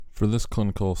For this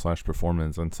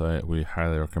clinical/performance insight, we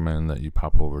highly recommend that you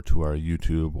pop over to our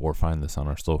YouTube or find this on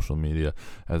our social media,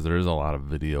 as there is a lot of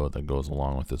video that goes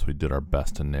along with this. We did our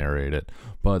best to narrate it,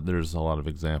 but there's a lot of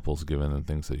examples given and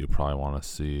things that you probably want to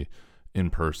see in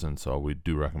person, so we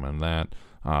do recommend that.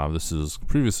 This is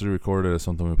previously recorded as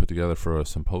something we put together for a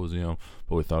symposium,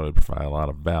 but we thought it would provide a lot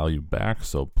of value back,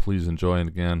 so please enjoy it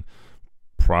again.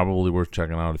 Probably worth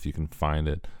checking out if you can find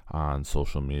it on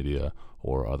social media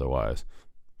or otherwise.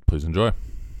 Please enjoy.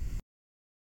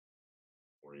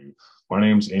 My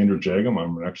name is Andrew Jagum.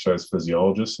 I'm an exercise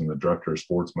physiologist and the director of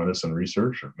sports medicine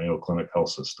research at Mayo Clinic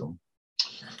Health System.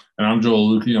 And I'm Joel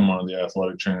Lukey. I'm one of the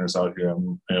athletic trainers out here at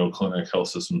Mayo Clinic Health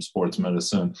System Sports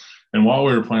Medicine. And while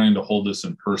we were planning to hold this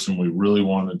in person, we really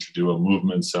wanted to do a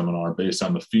movement seminar based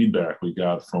on the feedback we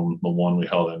got from the one we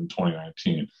held in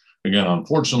 2019. Again,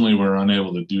 unfortunately, we're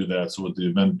unable to do that. So with the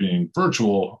event being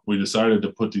virtual, we decided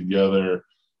to put together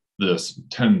this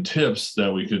 10 tips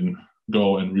that we can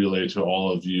go and relay to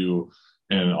all of you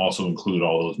and also include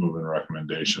all those movement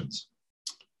recommendations.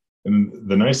 And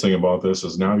the nice thing about this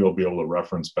is now you'll be able to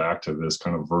reference back to this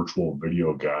kind of virtual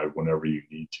video guide whenever you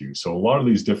need to. So a lot of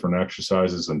these different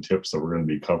exercises and tips that we're going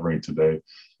to be covering today,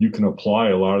 you can apply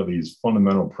a lot of these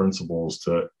fundamental principles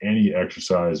to any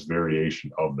exercise variation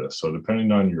of this. So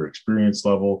depending on your experience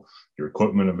level, your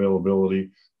equipment availability,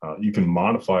 you can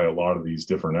modify a lot of these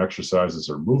different exercises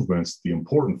or movements. The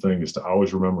important thing is to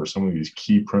always remember some of these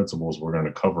key principles we're going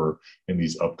to cover in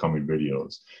these upcoming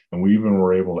videos. And we even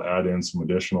were able to add in some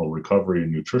additional recovery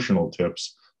and nutritional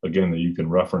tips, again, that you can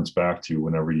reference back to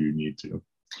whenever you need to.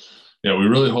 Yeah, we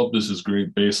really hope this is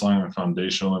great baseline and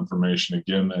foundational information,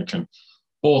 again, that can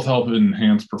both help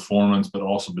enhance performance, but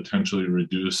also potentially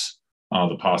reduce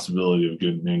the possibility of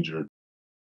getting injured.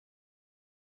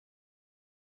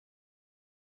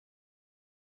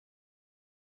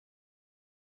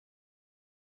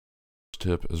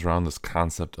 Tip is around this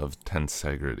concept of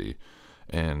tensegrity,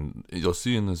 and you'll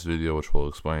see in this video, which we'll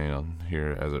explain on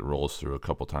here as it rolls through a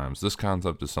couple times, this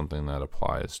concept is something that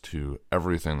applies to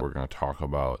everything we're going to talk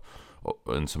about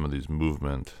in some of these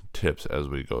movement tips as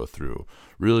we go through.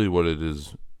 Really what it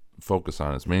is focused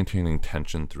on is maintaining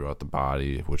tension throughout the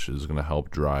body, which is going to help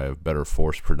drive better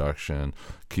force production,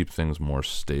 keep things more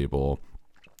stable,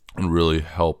 and really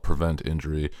help prevent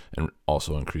injury and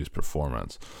also increase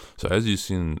performance. So as you've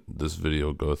seen this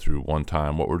video go through one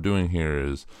time, what we're doing here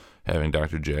is having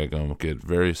Dr. Jagum get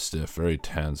very stiff, very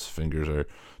tense, fingers are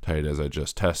tight as I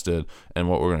just tested, and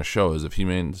what we're going to show is if he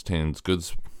maintains good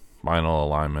spinal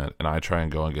alignment and I try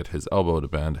and go and get his elbow to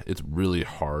bend, it's really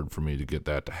hard for me to get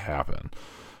that to happen.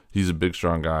 He's a big,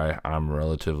 strong guy. I'm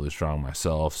relatively strong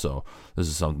myself, so this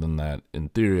is something that, in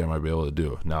theory, I might be able to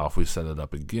do. Now, if we set it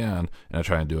up again, and I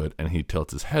try and do it, and he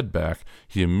tilts his head back,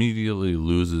 he immediately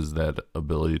loses that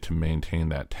ability to maintain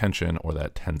that tension or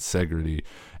that tensegrity,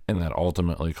 and that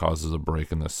ultimately causes a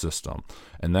break in the system.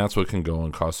 And that's what can go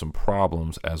and cause some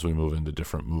problems as we move into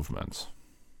different movements.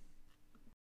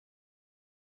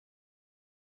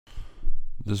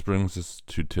 This brings us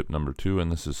to tip number 2,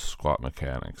 and this is squat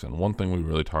mechanics. And one thing we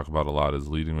really talk about a lot is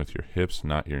leading with your hips,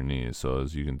 not your knees. So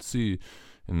as you can see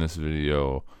in this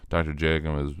video, Dr.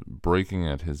 Jagum is breaking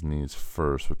at his knees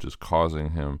first, which is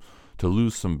causing him to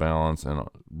lose some balance and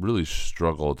really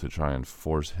struggle to try and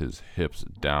force his hips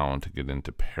down to get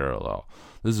into parallel.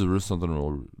 This is something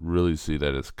we'll really see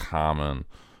that is common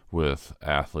with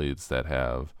athletes that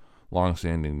have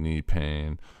long-standing knee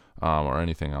pain, or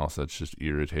anything else that's just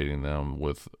irritating them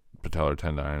with patellar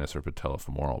tendinitis or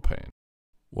patellofemoral pain.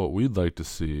 What we'd like to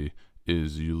see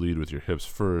is you lead with your hips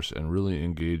first and really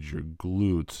engage your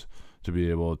glutes to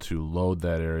be able to load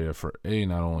that area for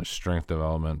not only strength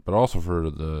development, but also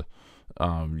for the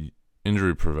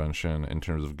injury prevention in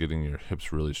terms of getting your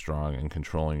hips really strong and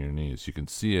controlling your knees. You can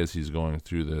see as he's going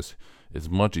through this, it's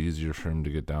much easier for him to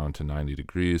get down to 90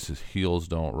 degrees. His heels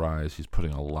don't rise. He's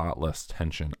putting a lot less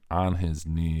tension on his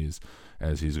knees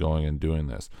as he's going and doing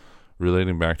this.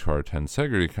 Relating back to our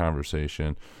tensegrity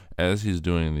conversation, as he's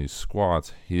doing these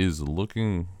squats, he is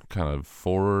looking kind of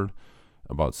forward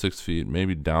about 6 feet,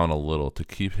 maybe down a little, to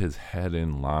keep his head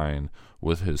in line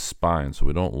with his spine so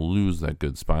we don't lose that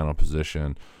good spinal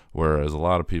position, whereas a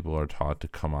lot of people are taught to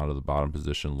come out of the bottom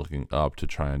position looking up to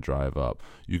try and drive up.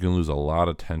 You can lose a lot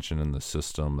of tension in the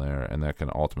system there, and that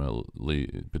can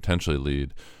ultimately potentially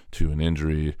lead to an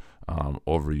injury,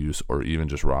 overuse, or even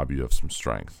just rob you of some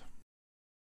strength.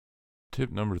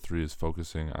 Tip number 3 is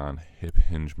focusing on hip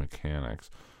hinge mechanics.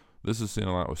 This is seen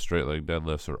a lot with straight leg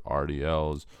deadlifts or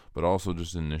RDLs, but also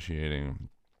just initiating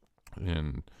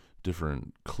in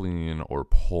different clean or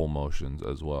pull motions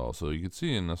as well. So you can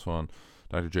see in this one,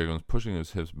 Dr. Jacobs pushing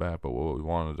his hips back, but what we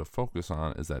wanted to focus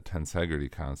on is that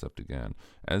tensegrity concept again.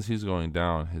 As he's going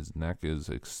down, his neck is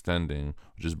extending,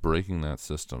 which is breaking that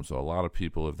system. So a lot of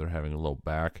people, if they're having a low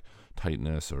back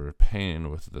tightness or pain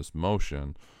with this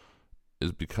motion,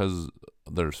 is because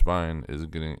their spine is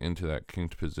getting into that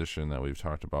kinked position that we've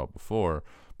talked about before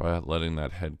by letting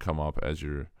that head come up as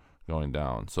you're going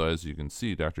down. So as you can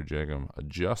see, Dr. Jagum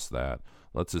adjusts that,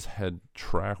 lets his head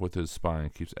track with his spine,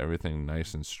 keeps everything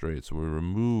nice and straight. So we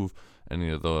remove any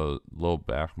of the low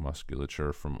back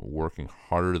musculature from working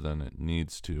harder than it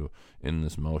needs to in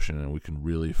this motion, and we can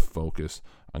really focus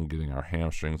on getting our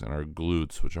hamstrings and our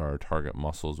glutes, which are our target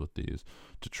muscles with these,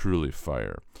 to truly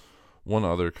fire. One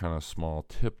other kind of small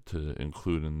tip to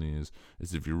include in these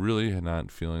is if you're really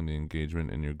not feeling the engagement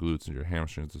in your glutes and your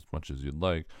hamstrings as much as you'd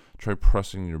like, try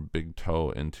pressing your big toe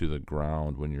into the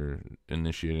ground when you're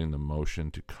initiating the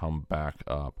motion to come back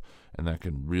up. And that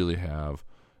can really have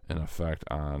an effect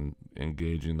on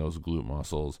engaging those glute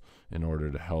muscles in order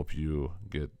to help you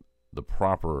get the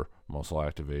proper muscle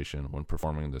activation when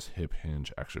performing this hip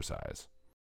hinge exercise.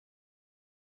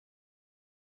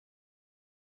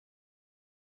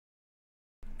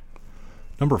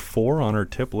 Number 4 on our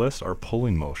tip list are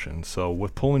pulling motions. So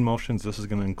with pulling motions, this is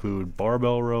going to include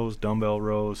barbell rows, dumbbell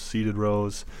rows, seated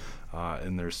rows,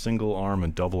 and there's single arm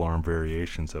and double arm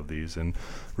variations of these. And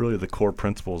really the core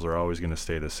principles are always going to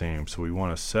stay the same. So we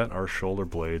want to set our shoulder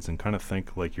blades and kind of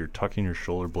think like you're tucking your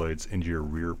shoulder blades into your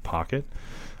rear pocket.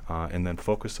 And then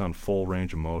focus on full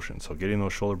range of motion. So getting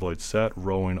those shoulder blades set,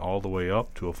 rowing all the way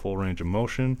up to a full range of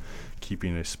motion,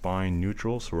 keeping a spine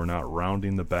neutral so we're not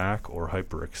rounding the back or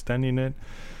hyperextending it.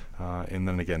 And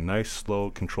then again, nice,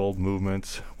 slow, controlled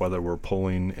movements, whether we're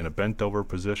pulling in a bent over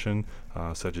position,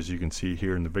 such as you can see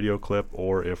here in the video clip,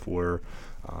 or if we're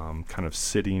kind of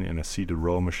sitting in a seated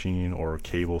row machine or a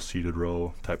cable seated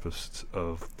row type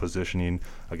of positioning.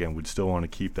 Again, we'd still want to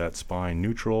keep that spine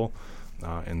neutral.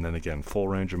 And then again, full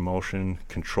range of motion,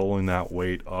 controlling that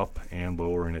weight up and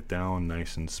lowering it down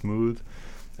nice and smooth,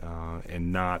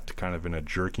 and not kind of in a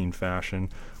jerking fashion.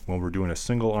 When we're doing a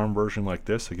single arm version like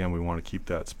this, again, we want to keep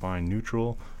that spine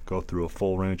neutral, go through a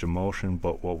full range of motion,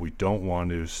 but what we don't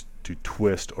want is to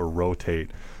twist or rotate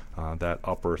that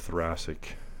upper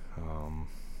thoracic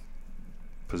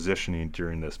positioning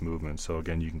during this movement. So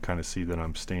again, you can kind of see that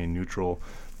I'm staying neutral,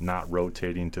 not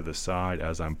rotating to the side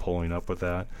as I'm pulling up with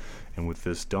that. And with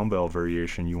this dumbbell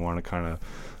variation, you want to kind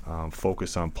of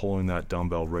focus on pulling that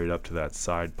dumbbell right up to that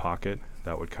side pocket.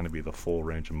 That would kind of be the full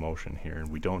range of motion here. And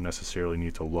we don't necessarily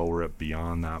need to lower it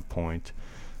beyond that point.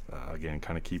 Again,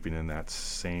 kind of keeping in that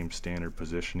same standard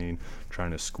positioning,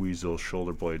 trying to squeeze those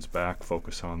shoulder blades back,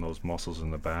 focus on those muscles in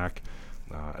the back,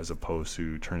 as opposed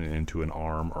to turning it into an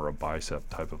arm or a bicep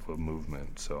type of a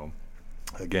movement. So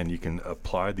again, you can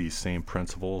apply these same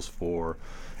principles for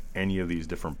any of these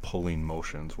different pulling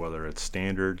motions, whether it's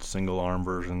standard single arm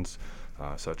versions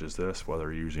such as this,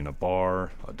 whether you're using a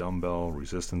bar, a dumbbell,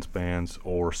 resistance bands,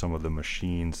 or some of the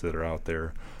machines that are out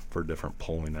there for different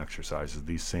pulling exercises.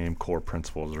 These same core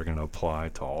principles are going to apply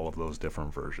to all of those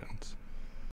different versions.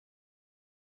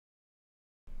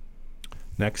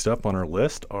 Next up on our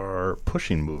list are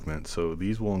pushing movements. So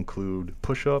these will include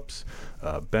push-ups,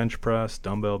 bench press,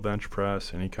 dumbbell bench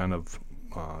press, any kind of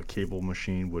cable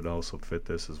machine would also fit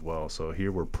this as well. So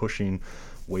here we're pushing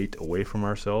weight away from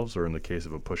ourselves, or in the case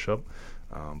of a push-up,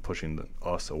 pushing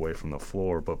us away from the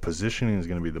floor. But positioning is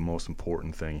going to be the most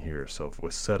important thing here. So if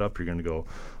with setup, you're going to go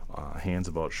hands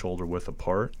about shoulder width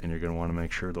apart, and you're going to want to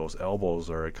make sure those elbows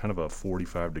are at kind of a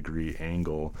 45-degree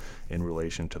angle in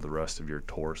relation to the rest of your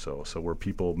torso. So where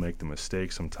people make the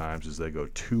mistake sometimes is they go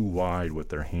too wide with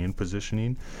their hand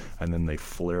positioning, and then they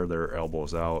flare their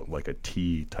elbows out like a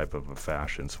T type of a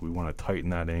fashion. So we want to tighten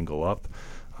that angle up,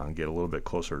 get a little bit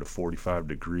closer to 45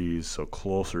 degrees, so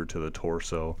closer to the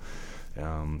torso.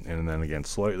 And then again,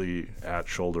 slightly at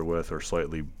shoulder width or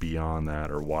slightly beyond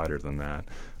that or wider than that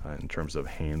in terms of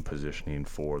hand positioning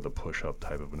for the push-up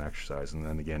type of an exercise. And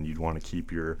then again, you'd want to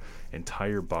keep your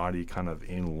entire body kind of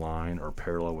in line or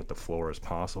parallel with the floor as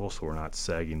possible, so we're not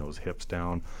sagging those hips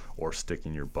down or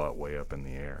sticking your butt way up in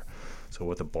the air. So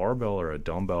with a barbell or a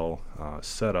dumbbell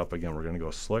setup, again, we're going to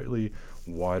go slightly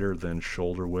wider than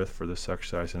shoulder width for this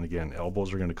exercise. And again,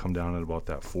 elbows are going to come down at about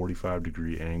that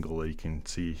 45-degree angle that you can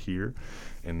see here.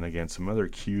 And again, some other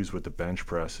cues with the bench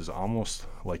press is almost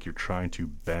like you're trying to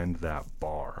bend that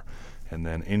bar. And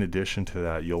then in addition to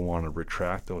that, you'll want to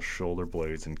retract those shoulder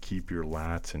blades and keep your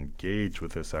lats engaged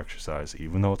with this exercise.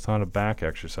 Even though it's not a back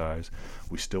exercise,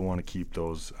 we still want to keep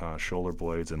those shoulder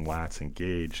blades and lats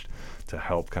engaged to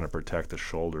help kind of protect the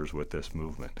shoulders with this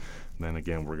movement. And then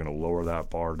again, we're going to lower that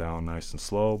bar down nice and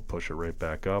slow, push it right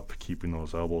back up, keeping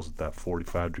those elbows at that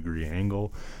 45-degree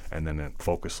angle, and then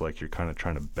focus like you're kind of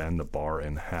trying to bend the bar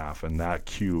in half. And that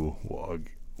cue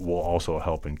will also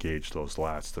help engage those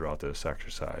lats throughout this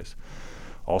exercise.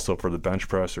 Also, for the bench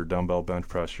press or dumbbell bench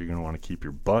press, you're going to want to keep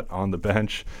your butt on the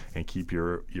bench and keep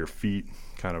your feet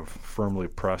kind of firmly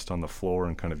pressed on the floor,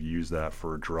 and kind of use that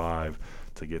for a drive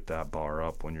to get that bar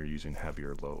up when you're using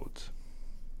heavier loads.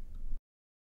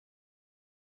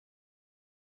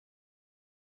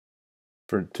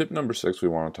 For tip number 6, we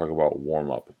want to talk about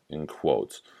warm-up in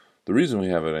quotes. The reason we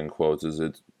have it in quotes is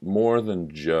it's more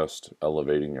than just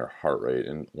elevating your heart rate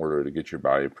in order to get your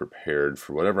body prepared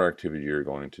for whatever activity you're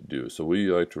going to do. So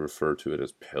we like to refer to it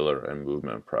as pillar and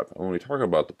movement prep. And when we talk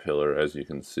about the pillar, as you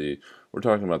can see, we're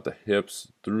talking about the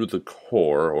hips through the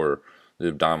core, or the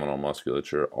abdominal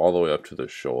musculature, all the way up to the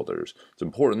shoulders. It's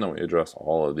important that we address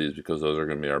all of these because those are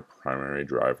going to be our primary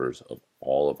drivers of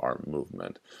all of our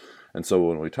movement. And so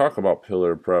when we talk about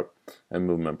pillar prep and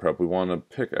movement prep, we want to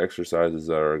pick exercises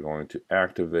that are going to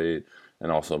activate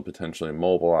and also potentially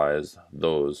mobilize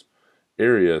those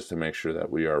areas to make sure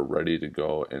that we are ready to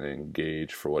go and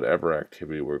engage for whatever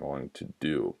activity we're going to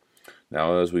do.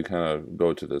 Now, as we kind of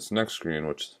go to this next screen,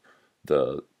 which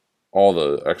all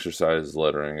the exercise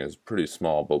lettering is pretty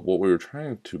small, but what we were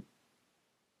trying to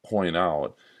point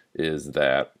out is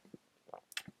that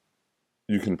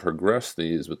you can progress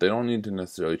these, but they don't need to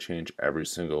necessarily change every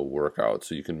single workout.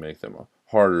 So you can make them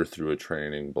harder through a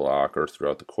training block or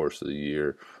throughout the course of the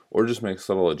year, or just make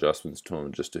subtle adjustments to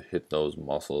them just to hit those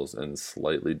muscles in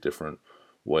slightly different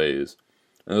ways.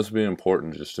 And this will be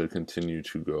important just to continue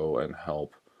to go and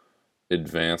help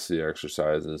advance the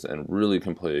exercises, and really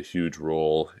can play a huge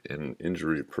role in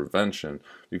injury prevention,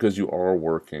 because you are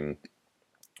working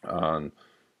on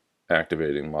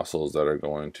activating muscles that are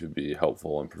going to be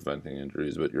helpful in preventing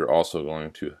injuries, but you're also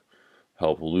going to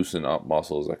help loosen up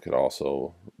muscles that could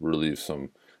also relieve some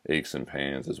aches and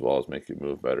pains, as well as make you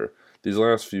move better. These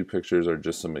last few pictures are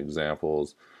just some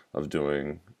examples of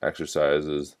doing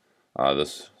exercises.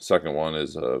 This second one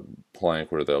is a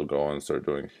plank where they'll go and start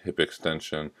doing hip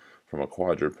extension from a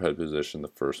quadruped position. The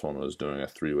first one was doing a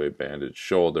 3-way banded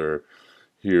shoulder.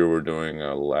 Here we're doing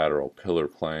a lateral pillar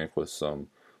plank with some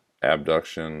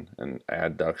abduction and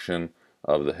adduction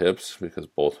of the hips, because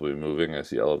both will be moving as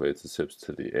he elevates his hips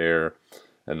to the air.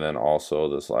 And then also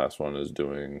this last one is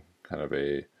doing kind of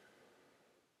a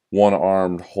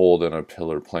one-armed hold in a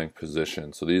pillar plank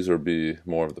position. So these would be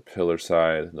more of the pillar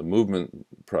side. The movement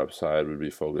prep side would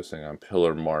be focusing on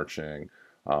pillar marching,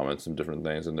 and some different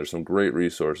things. And there's some great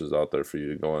resources out there for you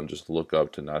to go and just look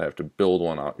up, to not have to build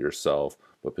one out yourself,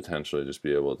 but potentially just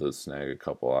be able to snag a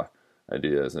couple of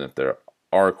ideas. And if there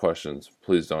are questions,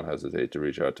 please don't hesitate to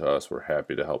reach out to us. We're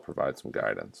happy to help provide some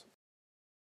guidance.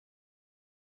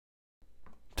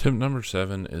 Tip number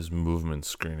 7 is movement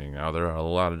screening. Now, there are a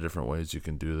lot of different ways you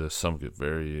can do this. Some get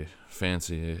very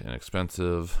fancy and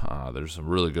expensive. There's some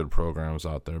really good programs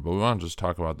out there, but we want to just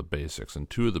talk about the basics. And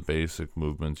 2 of the basic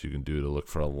movements you can do to look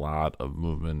for a lot of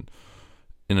movement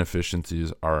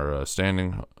inefficiencies are a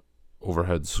standing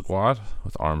overhead squat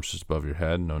with arms just above your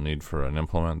head, no need for an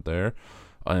implement there,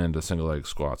 and a single leg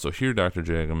squat. So here Dr.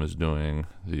 Jagum is doing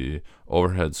the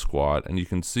overhead squat, and you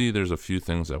can see there's a few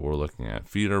things that we're looking at.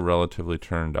 Feet are relatively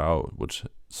turned out, which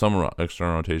some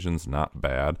external rotation's not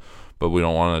bad, but we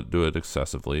don't want to do it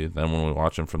excessively. Then when we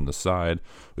watch him from the side,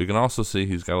 we can also see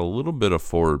he's got a little bit of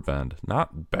forward bend.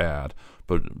 Not bad,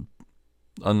 but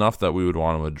enough that we would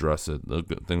want to address it. The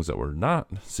things that we're not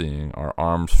seeing are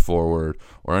arms forward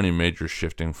or any major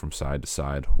shifting from side to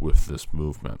side with this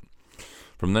movement.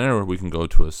 From there, we can go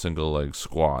to a single leg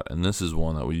squat, and this is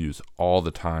one that we use all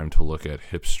the time to look at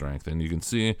hip strength. And you can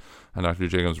see on Dr.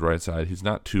 Jagum's right side, he's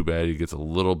not too bad. He gets a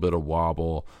little bit of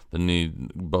wobble. The knee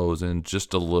bows in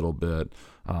just a little bit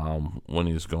when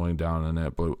he's going down in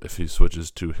it, but if he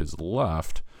switches to his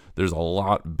left, there's a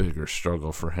lot bigger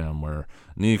struggle for him, where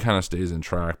knee kind of stays in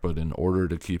track, but in order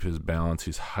to keep his balance,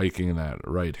 he's hiking that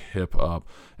right hip up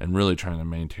and really trying to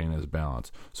maintain his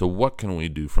balance. So what can we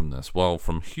do from this? Well,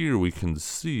 from here we can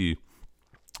see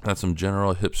that some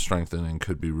general hip strengthening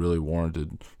could be really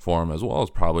warranted for him, as well as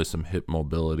probably some hip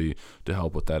mobility to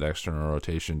help with that external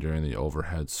rotation during the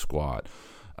overhead squat.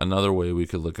 Another way we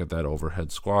could look at that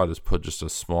overhead squat is put just a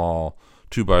small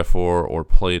 2x4 or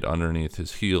plate underneath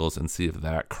his heels and see if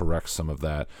that corrects some of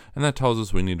that. And that tells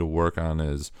us we need to work on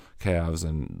his calves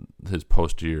and his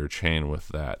posterior chain with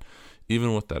that.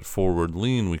 Even with that forward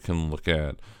lean, we can look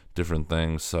at different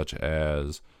things such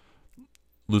as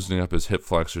loosening up his hip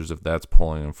flexors if that's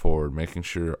pulling him forward, making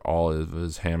sure all of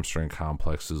his hamstring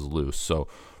complex is loose. So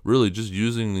really just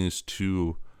using these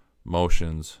two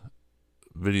motions,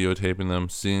 videotaping them,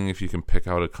 seeing if you can pick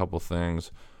out a couple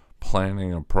things,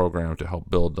 planning a program to help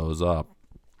build those up.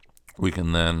 We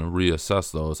can then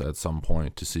reassess those at some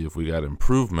point to see if we got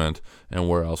improvement and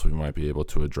where else we might be able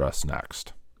to address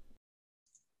next.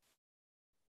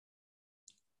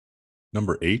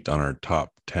 Number 8 on our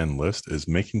top 10 list is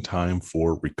making time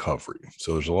for recovery.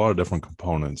 So there's a lot of different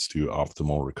components to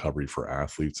optimal recovery for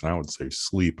athletes, and I would say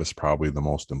sleep is probably the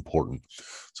most important.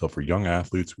 So for young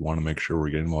athletes, we want to make sure we're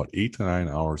getting about 8 to 9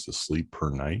 hours of sleep per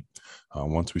night.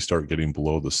 Once we start getting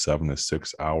below the 7 to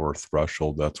 6 hour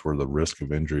threshold, that's where the risk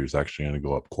of injury is actually going to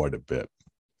go up quite a bit.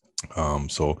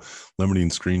 So limiting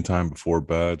screen time before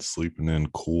bed, sleeping in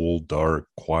cool, dark,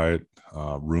 quiet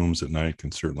rooms at night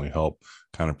can certainly help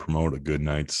kind of promote a good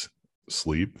night's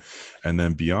sleep. And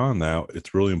then beyond that,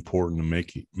 it's really important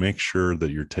to make sure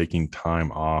that you're taking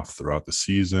time off throughout the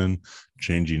season,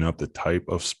 changing up the type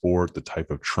of sport, the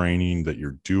type of training that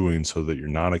you're doing so that you're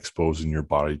not exposing your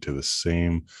body to the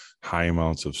same high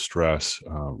amounts of stress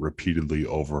repeatedly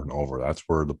over and over. That's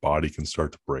where the body can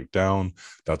start to break down.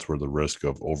 That's where the risk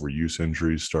of overuse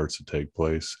injuries starts to take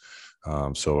place.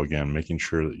 So again, making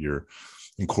sure that you're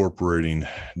incorporating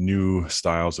new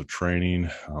styles of training,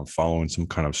 following some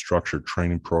kind of structured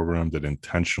training program that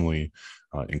intentionally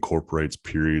incorporates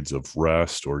periods of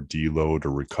rest or deload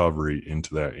or recovery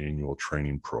into that annual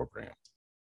training program.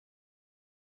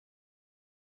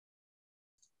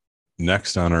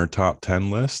 Next on our top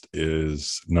 10 list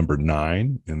is number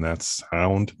 9, and that's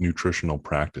sound nutritional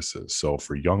practices. So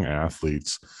for young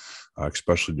athletes,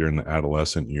 especially during the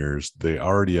adolescent years, they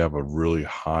already have a really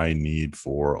high need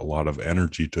for a lot of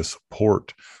energy to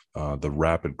support the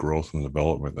rapid growth and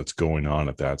development that's going on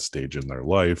at that stage in their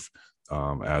life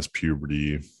as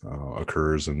puberty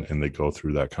occurs and they go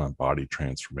through that kind of body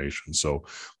transformation. So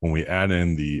when we add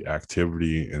in the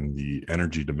activity and the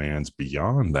energy demands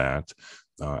beyond that,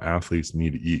 athletes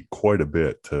need to eat quite a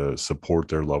bit to support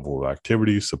their level of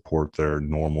activity, support their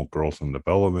normal growth and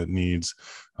development needs,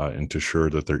 and to ensure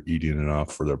that they're eating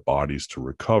enough for their bodies to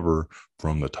recover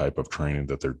from the type of training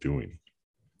that they're doing.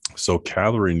 So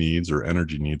calorie needs or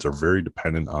energy needs are very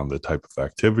dependent on the type of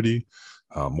activity,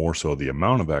 more so the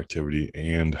amount of activity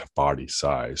and body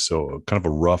size. So kind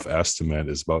of a rough estimate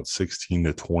is about 16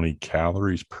 to 20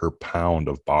 calories per pound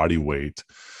of body weight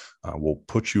will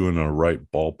put you in a right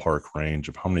ballpark range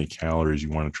of how many calories you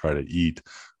want to try to eat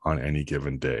on any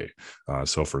given day.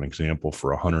 So for an example,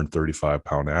 for a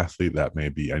 135-pound athlete, that may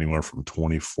be anywhere from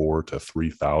 24 to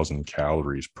 3,000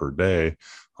 calories per day,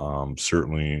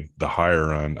 certainly the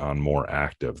higher on more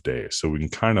active days. So we can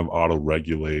kind of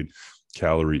auto-regulate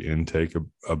calorie intake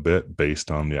a bit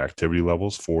based on the activity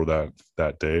levels for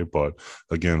that day. But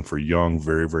again, for young,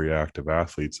 very, very active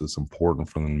athletes, it's important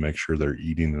for them to make sure they're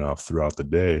eating enough throughout the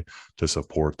day to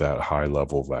support that high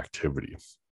level of activity.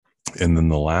 And then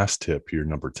the last tip here,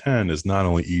 number 10, is not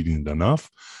only eating enough,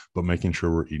 but making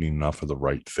sure we're eating enough of the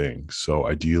right things. So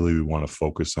ideally, we want to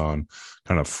focus on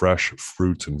kind of fresh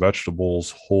fruits and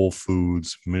vegetables, whole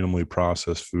foods, minimally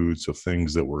processed foods, so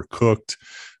things that were cooked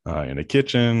in a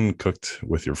kitchen, cooked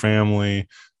with your family,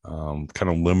 kind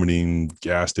of limiting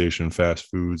gas station fast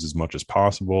foods as much as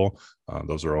possible.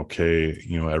 Those are okay,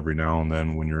 every now and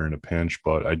then when you're in a pinch,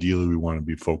 but ideally we want to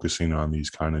be focusing on these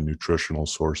kind of nutritional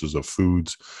sources of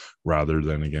foods rather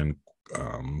than, again,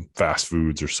 fast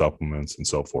foods or supplements and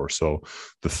so forth. So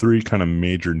the 3 kind of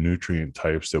major nutrient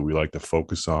types that we like to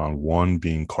focus on, one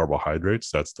being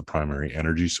carbohydrates. That's the primary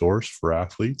energy source for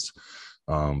athletes.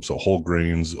 So whole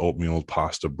grains, oatmeal,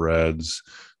 pasta, breads,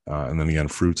 and then again,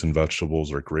 fruits and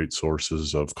vegetables are great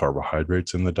sources of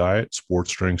carbohydrates in the diet.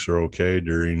 Sports drinks are okay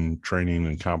during training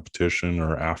and competition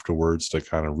or afterwards to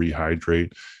kind of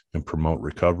rehydrate and promote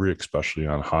recovery, especially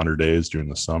on hotter days during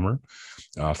the summer.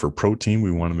 For protein,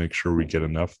 we want to make sure we get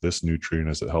enough of this nutrient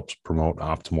as it helps promote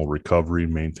optimal recovery,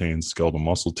 maintain skeletal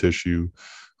muscle tissue.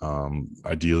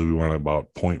 Ideally, we want about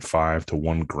 0.5 to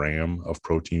 1 gram of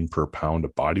protein per pound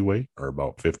of body weight, or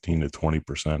about 15 to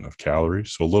 20% of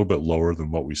calories. So a little bit lower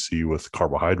than what we see with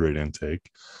carbohydrate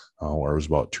intake, where it was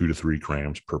about 2 to 3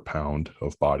 grams per pound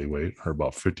of body weight, or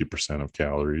about 50% of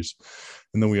calories.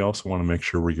 And then we also want to make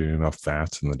sure we're getting enough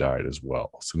fats in the diet as well.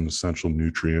 It's an essential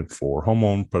nutrient for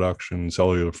hormone production,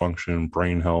 cellular function,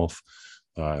 brain health,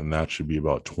 And that should be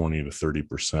about 20 to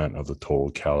 30% of the total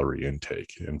calorie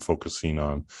intake, and focusing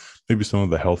on maybe some of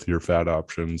the healthier fat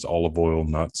options, olive oil,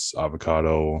 nuts,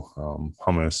 avocado,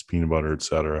 hummus, peanut butter,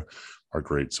 etc., are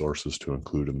great sources to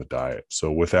include in the diet.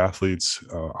 So with athletes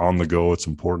on the go, it's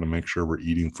important to make sure we're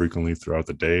eating frequently throughout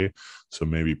the day. So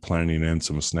maybe planning in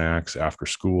some snacks after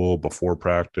school, before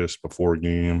practice, before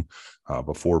game,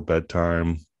 before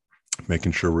bedtime,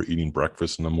 making sure we're eating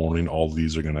breakfast in the morning. All of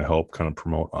these are going to help kind of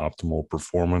promote optimal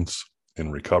performance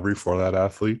and recovery for that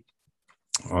athlete.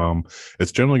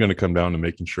 It's generally going to come down to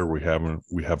making sure we have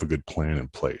a good plan in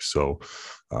place. So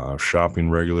shopping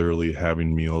regularly,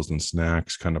 having meals and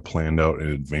snacks kind of planned out in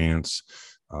advance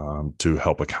to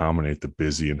help accommodate the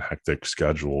busy and hectic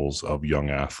schedules of young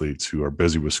athletes who are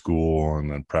busy with school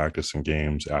and then practicing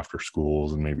games after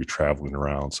schools and maybe traveling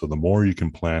around. So the more you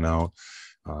can plan out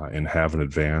and have in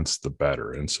advance, the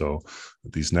better. And so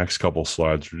these next couple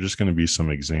slides are just going to be some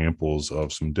examples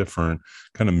of some different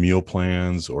kind of meal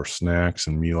plans or snacks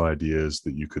and meal ideas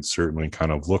that you could certainly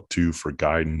kind of look to for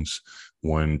guidance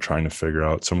when trying to figure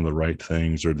out some of the right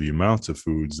things or the amounts of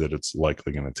foods that it's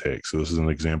likely going to take. So this is an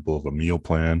example of a meal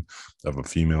plan of a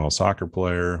female soccer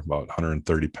player, about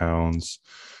 130 pounds.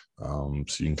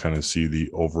 So you can kind of see the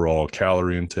overall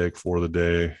calorie intake for the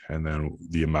day and then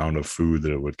the amount of food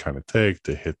that it would kind of take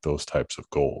to hit those types of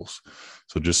goals.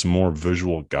 So just some more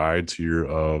visual guides here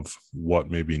of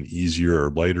what maybe an easier or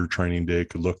lighter training day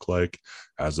could look like,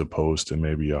 as opposed to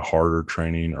maybe a harder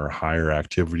training or higher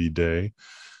activity day.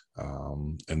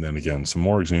 And then again, some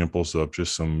more examples of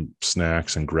just some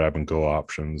snacks and grab and go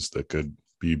options that could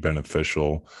be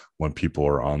beneficial when people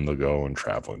are on the go and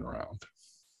traveling around.